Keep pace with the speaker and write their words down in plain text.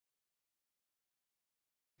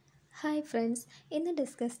Hi friends, ഇന്ന്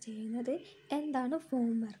discuss ചെയ്യുന്നത് എന്താണ്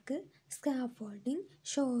form work, scaffolding,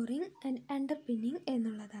 shoring and അണ്ടർപിന്നിംഗ്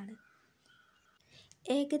എന്നുള്ളതാണ്.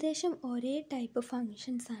 ഏകദേശം ഒരേ ടൈപ്പ്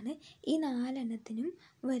ഫങ്ഷൻസാണ് ഈ നാലെണ്ണത്തിനും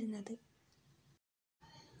വരുന്നത്.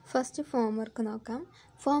 ഫസ്റ്റ് ഫോം വർക്ക് നോക്കാം.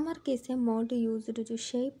 Form work is A mould used to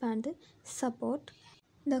shape and support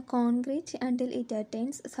the concrete until it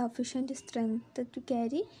attains sufficient strength to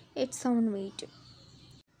carry its own weight.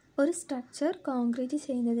 ഒരു structure concrete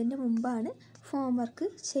ചെയ്യുന്നതിന് മുമ്പാണ് form work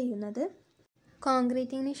ചെയ്യുന്നത്.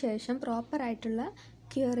 കോൺക്രീറ്റിങ്ങിന് ശേഷം പ്രോപ്പറായിട്ടുള്ള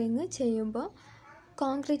ക്യൂറിങ് ചെയ്യുമ്പോൾ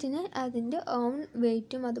കോൺക്രീറ്റിന് അതിൻ്റെ ഓൺ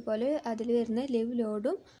വെയ്റ്റും അതുപോലെ അതിൽ വരുന്ന ലിവ്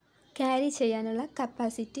ലോഡും ക്യാരി ചെയ്യാനുള്ള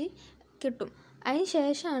കപ്പാസിറ്റി കിട്ടും. അതിന്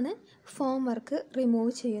ശേഷമാണ് ഫോം വർക്ക്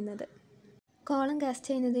റിമൂവ് ചെയ്യുന്നത്. കോളം കാസ്റ്റ്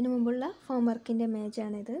ചെയ്യുന്നതിന് മുമ്പുള്ള ഫോം വർക്കിൻ്റെ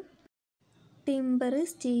ഇമേജാണിത്. ടിമ്പർ,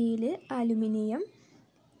 സ്റ്റീല്, അലുമിനിയം,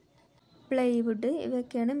 പ്ലൈവുഡ്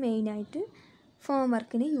ഇവയൊക്കെയാണ് മെയിനായിട്ട് ഫോം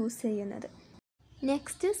വർക്കിന് യൂസ് ചെയ്യുന്നത്.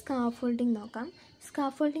 നെക്സ്റ്റ് സ്കാഫോൾഡിംഗ് നോക്കാം.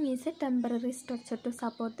 Scaffolding is A temporary structure to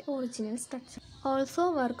support the original structure. Also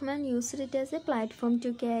workman used it as A platform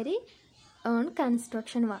to carry on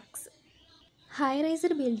construction works. High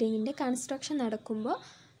raised ബിൽഡിങ്ങിൻ്റെ construction നടക്കുമ്പോൾ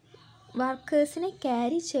വർക്കേഴ്സിനെ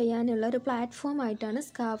carry ചെയ്യാനുള്ള ഒരു പ്ലാറ്റ്ഫോമായിട്ടാണ്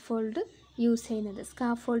scaffold use ചെയ്യുന്നത്.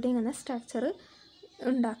 Scaffolding എന്ന structure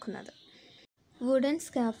ഉണ്ടാക്കുന്നത്. Wooden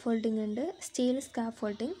scaffolding ഉണ്ട്, steel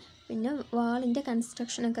scaffolding, പിന്നെ വാളിൻ്റെ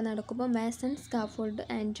കൺസ്ട്രക്ഷനൊക്കെ നടക്കുമ്പോൾ mason scaffold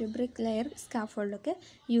and brick layer സ്കാഫോൾഡൊക്കെ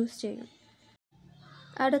use ചെയ്യും.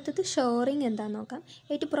 അടുത്തത് ഷോറിംഗ് എന്താണെന്ന് നോക്കാം.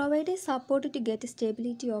 It provide A support to get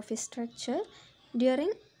stability of A structure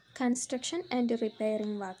during construction and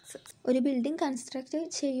repairing works. ഒരു ബിൽഡിംഗ് കൺസ്ട്രക്റ്റ്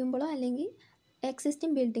ചെയ്യുമ്പോഴോ അല്ലെങ്കിൽ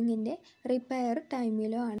എക്സിസ്റ്റിംഗ് ബിൽഡിങ്ങിൻ്റെ റിപ്പയർ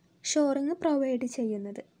ടൈമിലോ ആണ് ഷോറിംഗ് പ്രൊവൈഡ്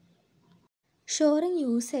ചെയ്യുന്നത്. ഷോറിംഗ്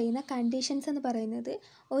യൂസ് ചെയ്യുന്ന കണ്ടീഷൻസ് എന്ന് പറയുന്നത്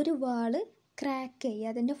ഒരു വാള് ക്രാക്ക്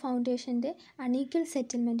ചെയ്യുക, അതിൻ്റെ ഫൗണ്ടേഷൻ്റെ അണീക്വൽ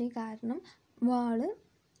സെറ്റിൽമെൻറ്റ് കാരണം വാള്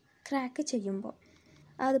ക്രാക്ക് ചെയ്യുമ്പോൾ,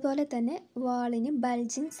 അതുപോലെ തന്നെ വാളിന്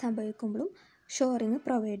ബൾജിങ് സംഭവിക്കുമ്പോഴും ഷോറിംഗ്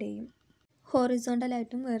പ്രൊവൈഡ് ചെയ്യും.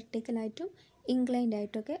 ഹൊറിസോണ്ടലായിട്ടും വെർട്ടിക്കലായിട്ടും ഇൻക്ലൈൻഡ്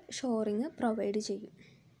ആയിട്ടൊക്കെ ഷോറിംഗ് പ്രൊവൈഡ് ചെയ്യും.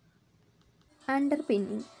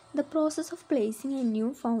 Underpinning, the process of placing A new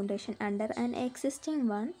foundation under an existing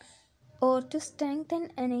one or to strengthen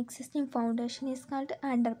an existing foundation is called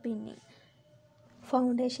underpinning.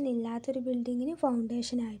 Foundation ഇല്ലാത്തൊരു ബിൽഡിങ്ങിന്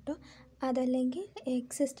ഫൗണ്ടേഷനായിട്ടോ അതല്ലെങ്കിൽ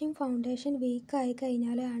existing foundation വീക്കായി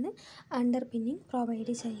കഴിഞ്ഞാലാണ് underpinning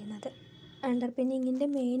provide ചെയ്യുന്നത്. അണ്ടർപിന്നിങ്ങിൻ്റെ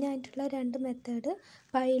മെയിനായിട്ടുള്ള രണ്ട് method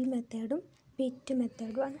pile മെത്തേഡും pit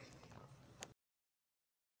മെത്തേഡുമാണ്.